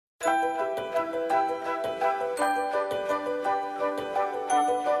One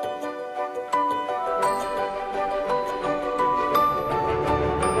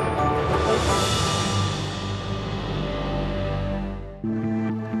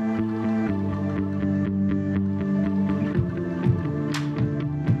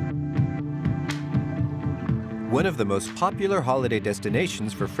of the most popular holiday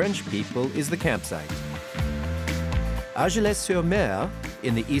destinations for French people is the campsite. Argelès-sur-Mer,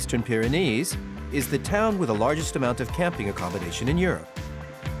 in the eastern Pyrenees, is the town with the largest amount of camping accommodation in Europe.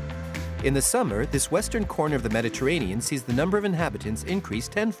 In the summer, this western corner of the Mediterranean sees the number of inhabitants increase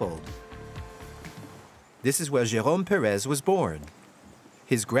tenfold. This is where Jérôme Pérez was born.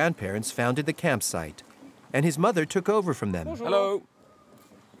 His grandparents founded the campsite, and his mother took over from them. Hello.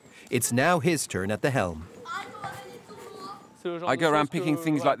 It's now his turn at the helm. I go around picking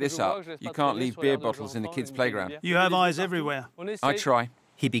things like this up. You can't leave beer bottles in the kids' playground. You have eyes everywhere. I try.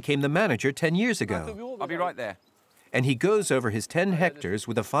 He became the manager 10 years ago, I'll be right there. and he goes over his 10 hectares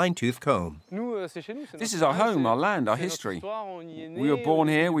with a fine-tooth comb. This is our home, our land, our history. We were born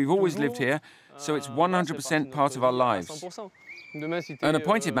here, we've always lived here, so it's 100% part of our lives. An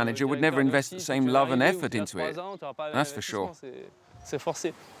appointed manager would never invest the same love and effort into it. That's for sure.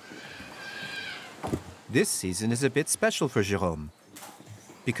 This season is a bit special for Jérôme,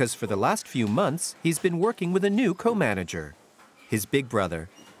 because for the last few months, he's been working with a new co-manager, his big brother.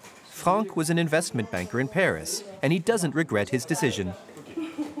 Franck was an investment banker in Paris, and he doesn't regret his decision.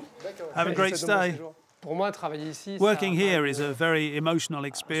 Have a great stay. Working here is a very emotional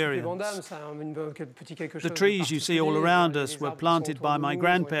experience. The trees you see all around us were planted by my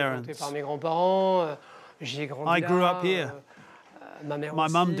grandparents. I grew up here. My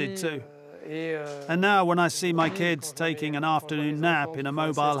mum did too. And now when I see my kids taking an afternoon nap in a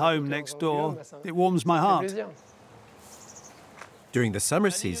mobile home next door, it warms my heart. During the summer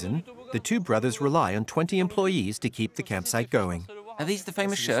season, the two brothers rely on 20 employees to keep the campsite going. Are these the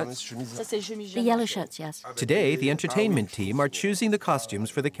famous shirts? The yellow shirts, yes. Today, the entertainment team are choosing the costumes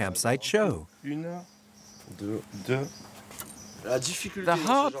for the campsite show. The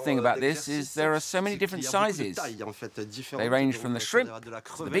hard thing about this is there are so many different sizes. They range from the shrimp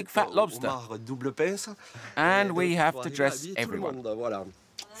to the big fat lobster. And we have to dress everyone.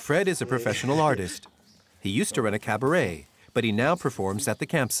 Fred is a professional artist. He used to run a cabaret, but he now performs at the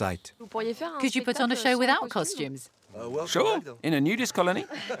campsite. Could you put on a show without costumes? Sure, in a nudist colony.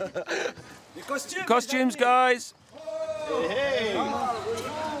 Costumes, guys!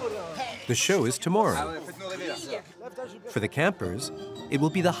 The show is tomorrow. For the campers, it will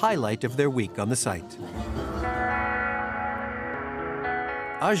be the highlight of their week on the site.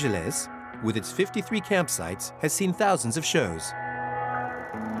 Argelès, with its 53 campsites, has seen thousands of shows.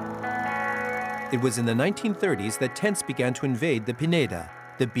 It was in the 1930s that tents began to invade the Pineda,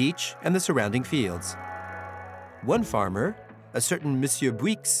 the beach, and the surrounding fields. One farmer, a certain Monsieur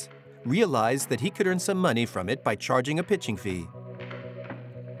Bouix, realized that he could earn some money from it by charging a pitching fee.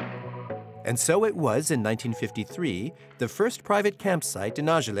 And so it was in 1953, the first private campsite in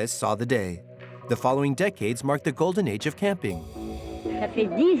Argelès saw the day. The following decades marked the golden age of camping. Ça fait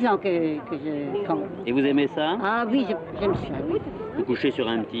 10 ans que je campe. Et vous aimez ça? Ah oui, j'aime ça, oui. Vous couchez sur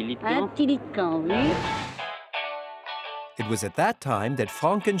un petit lit de camp? Un petit lit de camp, oui. It was at that time that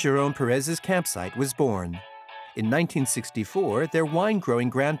Franck and Jérôme Pérez's campsite was born. In 1964, their wine-growing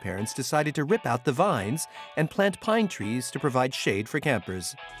grandparents decided to rip out the vines and plant pine trees to provide shade for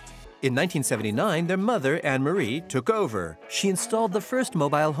campers. In 1979, their mother, Anne-Marie, took over. She installed the first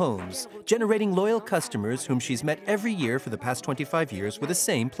mobile homes, generating loyal customers whom she's met every year for the past 25 years with the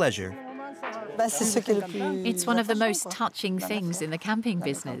same pleasure. It's one of the most touching things in the camping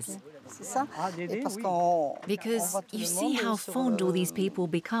business. Because you see how fond all these people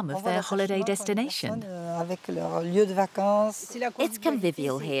become of their holiday destination. It's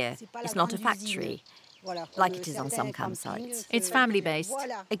convivial here. It's not a factory, like it is on some campsites. It's family-based.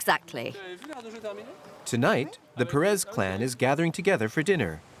 Exactly. Tonight, the Pérez clan is gathering together for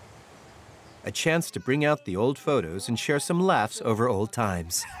dinner. A chance to bring out the old photos and share some laughs over old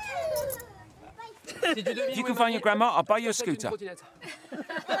times. If you can find your grandma, I'll buy you a scooter.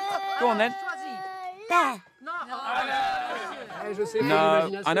 Go on then. There.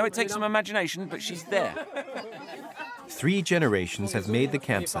 No, I know it takes some imagination, but she's there. 3 generations have made the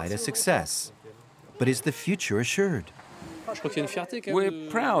campsite a success. But is the future assured? We're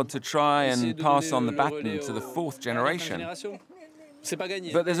proud to try and pass on the baton to the 4th generation.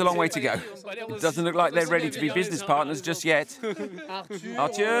 But there's a long way to go. It doesn't look like they're ready to be business partners just yet.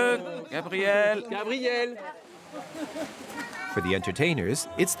 Arthur, Gabriel. For the entertainers,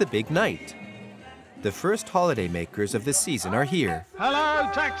 it's the big night. The first holidaymakers of the season are here.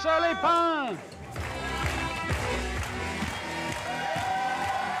 Hello, Taxolipin!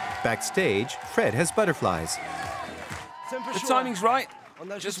 Backstage, Fred has butterflies. The timing's right.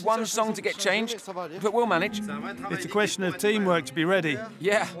 Just one song to get changed, but we'll manage. It's a question of teamwork to be ready.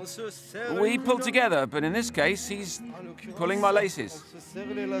 Yeah. We pull together, but in this case, he's pulling my laces.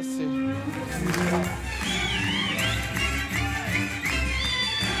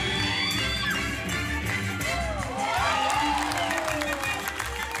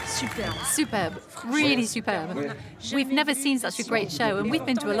 Superb, really superb. We've never seen such a great show, and we've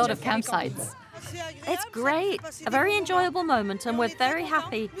been to a lot of campsites. It's great, a very enjoyable moment, and we're very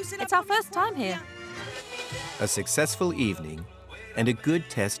happy. It's our first time here. A successful evening and a good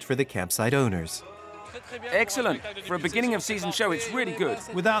test for the campsite owners. Excellent. For a beginning of season show, it's really good.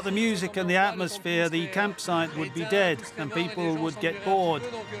 Without the music and the atmosphere, the campsite would be dead and people would get bored.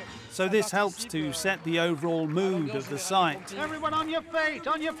 So this helps to set the overall mood of the site. Everyone on your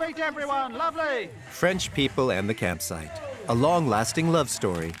feet everyone, lovely! French people and the campsite, a long-lasting love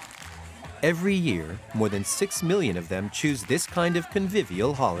story. Every year, more than 6 million of them choose this kind of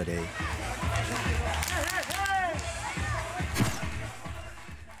convivial holiday.